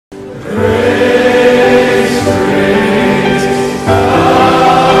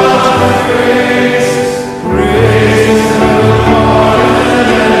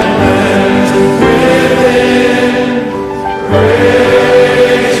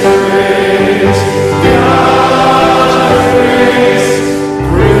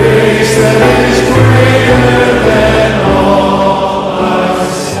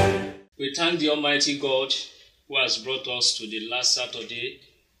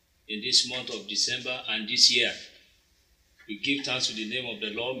in this month of December and this year. We give thanks to the name of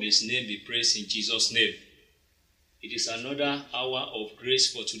the Lord. May his name be praised in Jesus' name. It is another hour of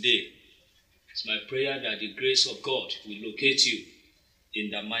grace for today. It's my prayer that the grace of God will locate you in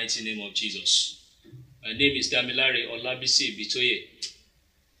the mighty name of Jesus. My name is Damilare Olabisi Bitoye,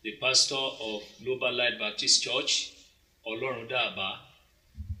 the pastor of Global Light Baptist Church, Olorunda Aba,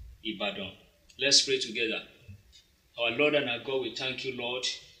 Ibadan. Let's pray together. Our Lord and our God, we thank you, Lord,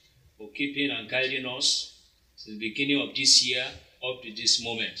 for keeping and guiding us since the beginning of this year up to this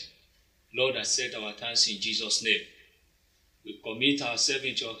moment. Lord, accept our thanks in Jesus' name. We commit ourselves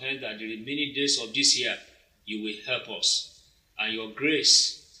into your hand that the remaining days of this year, you will help us, and your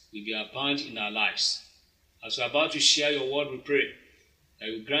grace will be abound in our lives. As we're about to share your word, we pray that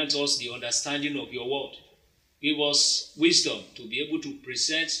you grant us the understanding of your word. Give us wisdom to be able to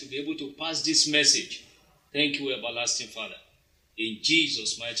present, to be able to pass this message. Thank you, everlasting Father. In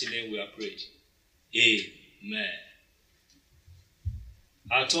Jesus' mighty name we are prayed. Amen.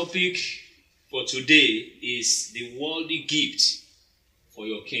 Our topic for today is the worthy gift for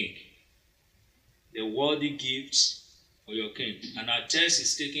your king. The worthy gift for your king. And our text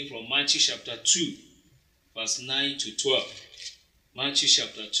is taken from Matthew chapter 2, verse 9 to 12. Matthew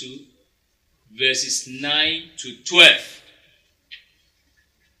chapter 2, verses 9 to 12.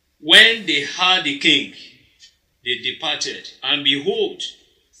 When they heard the king, they departed, and behold,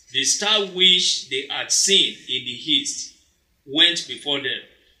 the star which they had seen in the east went before them,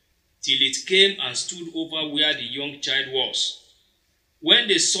 till it came and stood over where the young child was. When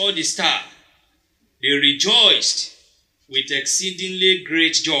they saw the star, they rejoiced with exceedingly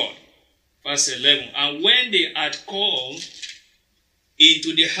great joy. Verse 11, and when they had come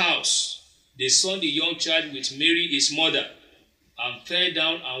into the house, they saw the young child with Mary his mother, and fell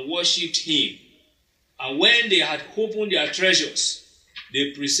down and worshipped him. And when they had opened their treasures,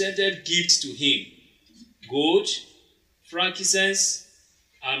 they presented gifts to him, gold, frankincense,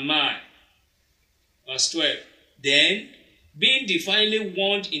 and myrrh. Verse 12, then, being divinely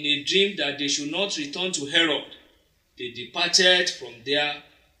warned in a dream that they should not return to Herod, they departed from their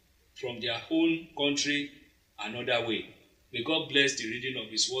own country another way. May God bless the reading of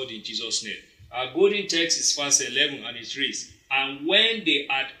his word in Jesus' name. Our golden text is verse 11, and it reads, and when they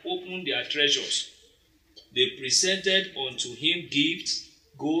had opened their treasures, they presented unto him gifts,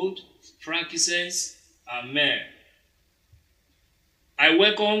 gold, frankincense, and myrrh. I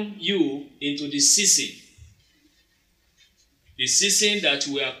welcome you into the season that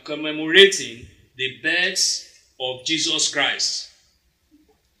we are commemorating the birth of Jesus Christ.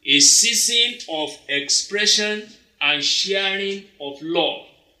 A season of expression and sharing of love,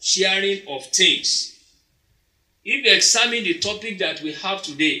 sharing of things. If you examine the topic that we have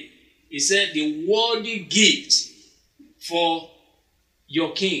today, he said the worthy gift for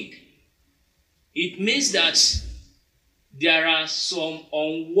your king. It means that there are some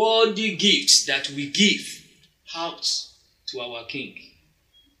unworthy gifts that we give out to our king.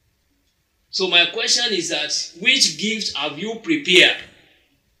 So my question is that, which gift have you prepared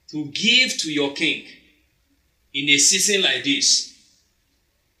to give to your king in a season like this?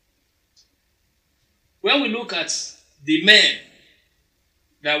 When we look at the men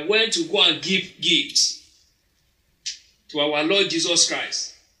that went to go and give gifts to our Lord Jesus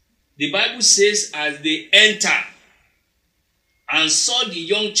Christ, the Bible says as they entered and saw the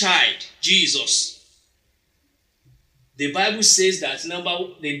young child, Jesus, the Bible says that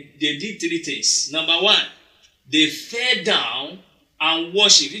they did three things. Number one, they fell down and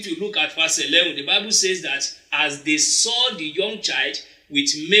worshipped. If you look at verse 11, the Bible says that as they saw the young child with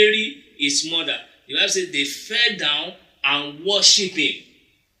Mary, his mother, the Bible says they fell down and worshipped him.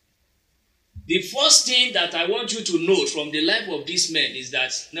 The first thing that I want you to note from the life of these men is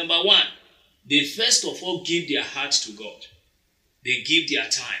that, number one, they first of all give their hearts to God. They give their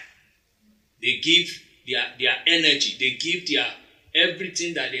time. They give their energy. They give their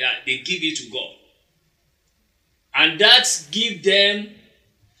everything that they are. They give it to God. And that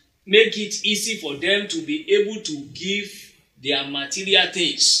make it easy for them to be able to give their material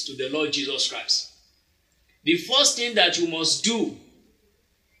things to the Lord Jesus Christ. The first thing that you must do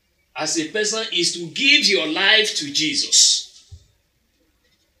as a person is to give your life to Jesus.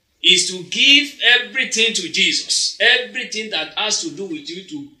 Is to give everything to Jesus. Everything that has to do with you,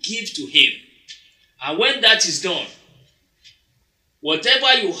 to give to him. And when that is done,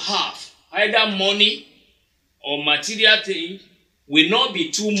 whatever you have, either money or material thing, will not be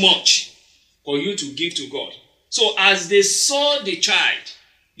too much for you to give to God. So as they saw the child,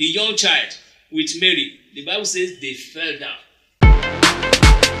 the young child with Mary, the Bible says they fell down.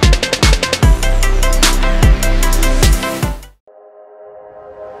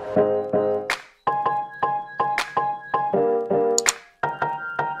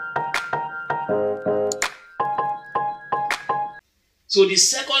 So the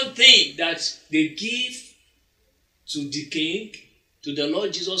second thing that they give to the king, to the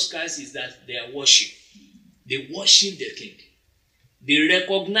Lord Jesus Christ, is that they are worship. They worship the king. They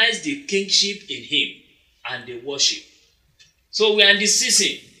recognize the kingship in him and they worship. So we are in the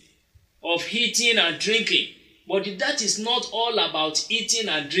season of eating and drinking. But that is not all about eating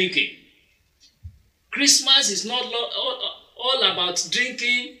and drinking. Christmas is not all about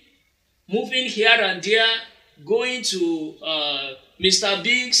drinking, moving here and there, going to Mr.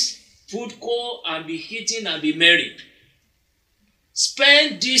 Biggs, food court, and be eating and be merry.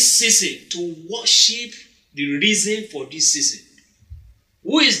 Spend this season to worship the reason for this season.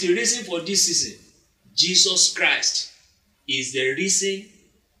 Who is the reason for this season? Jesus Christ is the reason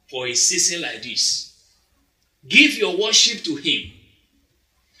for a season like this. Give your worship to him.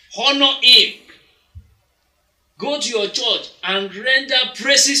 Honor him. Go to your church and render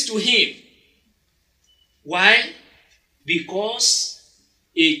praises to him. Why? Because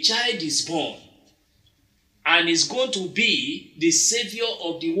a child is born and is going to be the savior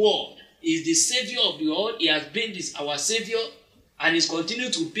of the world. He is the savior of the world. He has been our savior and is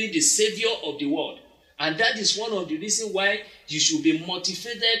continuing to be the savior of the world. And that is one of the reasons why you should be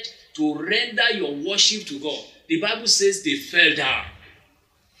motivated to render your worship to God. The Bible says they fell down.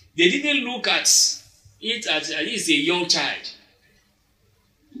 They didn't look at it as he's a young child.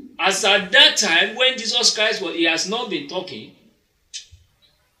 As at that time, when Jesus Christ he has not been talking,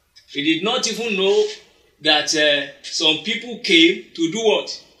 he did not even know that some people came to do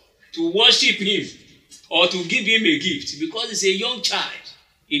what? To worship him or to give him a gift, because he's a young child.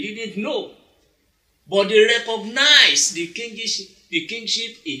 He didn't know. But they recognized the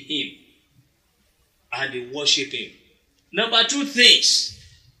kingship in him and they worship him. Number two things,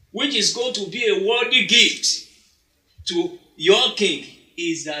 which is going to be a worthy gift to your king,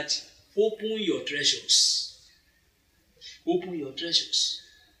 is that open your treasures. Open your treasures.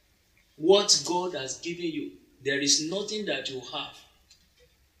 What God has given you, there is nothing that you have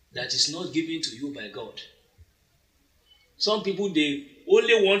that is not given to you by God. Some people, they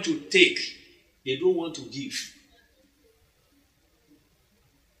only want to take, they don't want to give.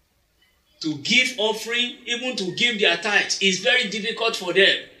 To give offering, even to give their tithe, is very difficult for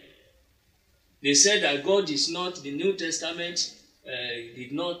them. They said that God is not, the New Testament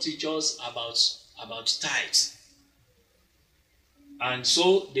did not teach us about tithe. And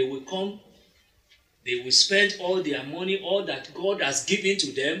so they will come, they will spend all their money, all that God has given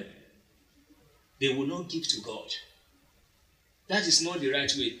to them, they will not give to God. That is not the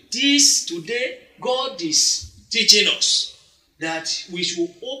right way. This today, God is teaching us that we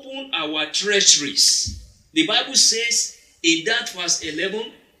should open our treasuries. The Bible says in that verse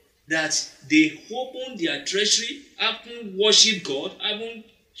 11 that they opened their treasury, having worshiped God, having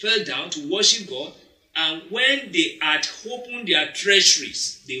fell down to worship God, and when they had opened their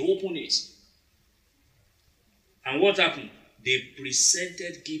treasuries, they opened it. And what happened? They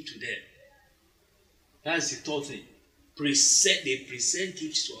presented gift to them. That's the third thing. They present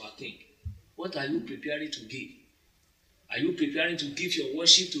gifts to our king. What are you preparing to give? Are you preparing to give your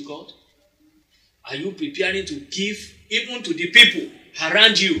worship to God? Are you preparing to give even to the people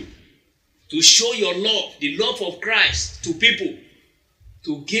around you? To show your love, the love of Christ to people.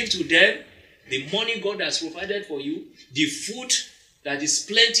 To give to them the money God has provided for you, the food that is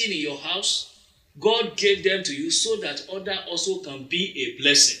plenty in your house. God gave them to you so that others also can be a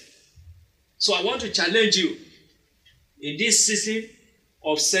blessing. So I want to challenge you in this season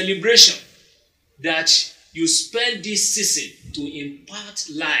of celebration that you spend this season to impart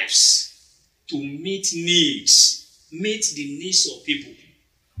lives, to meet needs, meet the needs of people.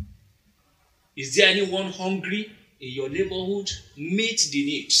 Is there anyone hungry in your neighborhood? Meet the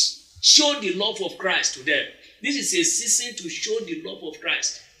needs. Show the love of Christ to them. This is a season to show the love of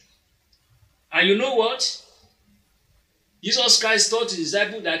Christ. And you know what? Jesus Christ taught his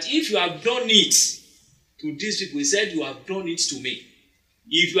disciples that if you have done it to these people, he said, you have done it to me.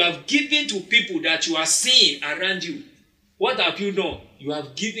 If you have given to people that you are seeing around you, what have you done? You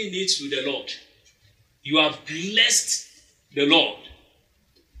have given it to the Lord. You have blessed the Lord.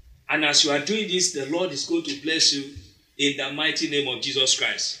 And as you are doing this, the Lord is going to bless you in the mighty name of Jesus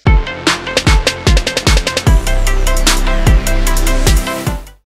Christ.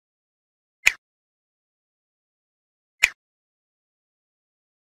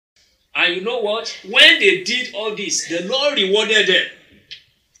 And you know what? When they did all this, the Lord rewarded them.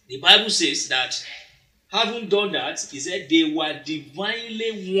 The Bible says that having done that, he said they were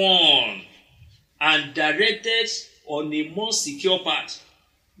divinely warned and directed on a more secure path.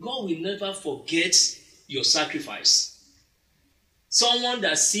 God will never forget your sacrifice. Someone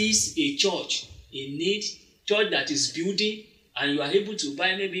that sees a church in need, church that is building, and you are able to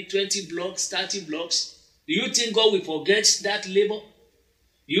buy maybe 20 blocks, 30 blocks, do you think God will forget that labor?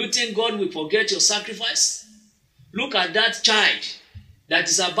 Do you think God will forget your sacrifice? Look at that child that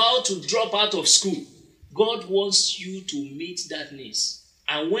is about to drop out of school. God wants you to meet that needs.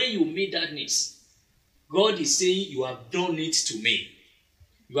 And when you meet that needs, God is saying, you have done it to me.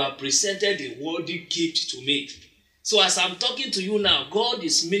 You have presented a worthy gift to me. So as I'm talking to you now, God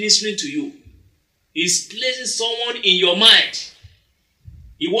is ministering to you. He's placing someone in your mind.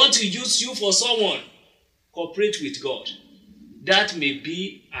 He wants to use you for someone. Cooperate with God. That may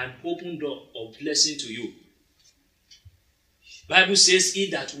be an open door of blessing to you. Bible says,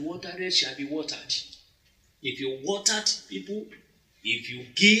 he that watereth shall be watered. If you watered people, if you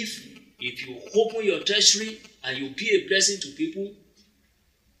give, if you open your treasury and you be a blessing to people,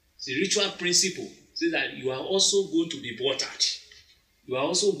 the ritual principle says that you are also going to be watered. You are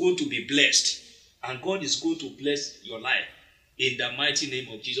also going to be blessed. And God is going to bless your life in the mighty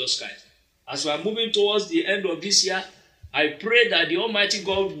name of Jesus Christ. As we are moving towards the end of this year, I pray that the Almighty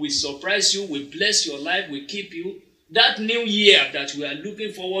God will surprise you, will bless your life, will keep you. That new year that we are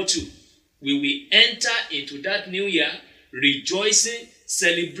looking forward to, we will enter into that new year rejoicing,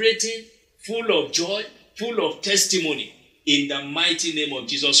 celebrating, full of joy, full of testimony in the mighty name of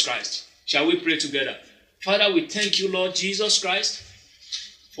Jesus Christ. Shall we pray together? Father, we thank you, Lord Jesus Christ,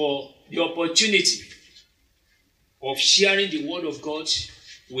 for the opportunity of sharing the word of God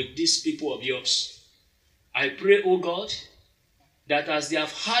with these people of yours. I pray, O God, that as they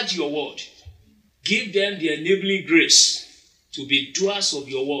have heard your word, give them the enabling grace to be doers of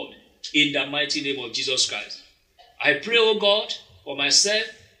your word in the mighty name of Jesus Christ. I pray, O God, for myself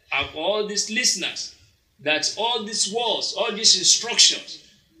and for all these listeners, that all these words, all these instructions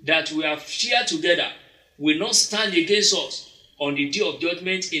that we have shared together will not stand against us on the day of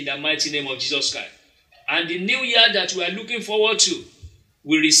judgment in the mighty name of Jesus Christ. And the new year that we are looking forward to,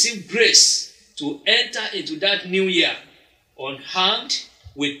 we receive grace to enter into that new year unharmed,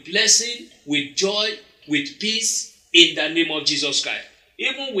 with blessing, with joy, with peace in the name of Jesus Christ.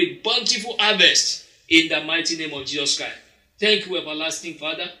 Even with bountiful harvest in the mighty name of Jesus Christ. Thank you, everlasting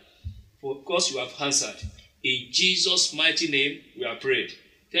Father, for of course you have answered. In Jesus' mighty name we are prayed.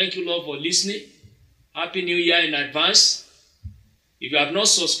 Thank you, Lord, for listening. Happy New Year in advance. If you have not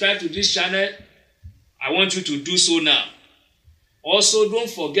subscribed to this channel, I want you to do so now. Also, don't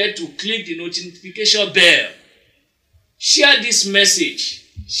forget to click the notification bell. Share this message.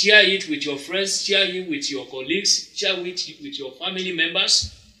 Share it with your friends. Share it with your colleagues. Share it with your family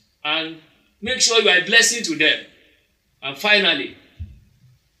members. And make sure you are a blessing to them. And finally,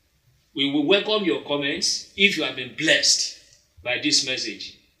 we will welcome your comments if you have been blessed by this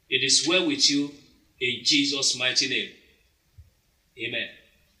message. It is well with you in Jesus' mighty name. Amen.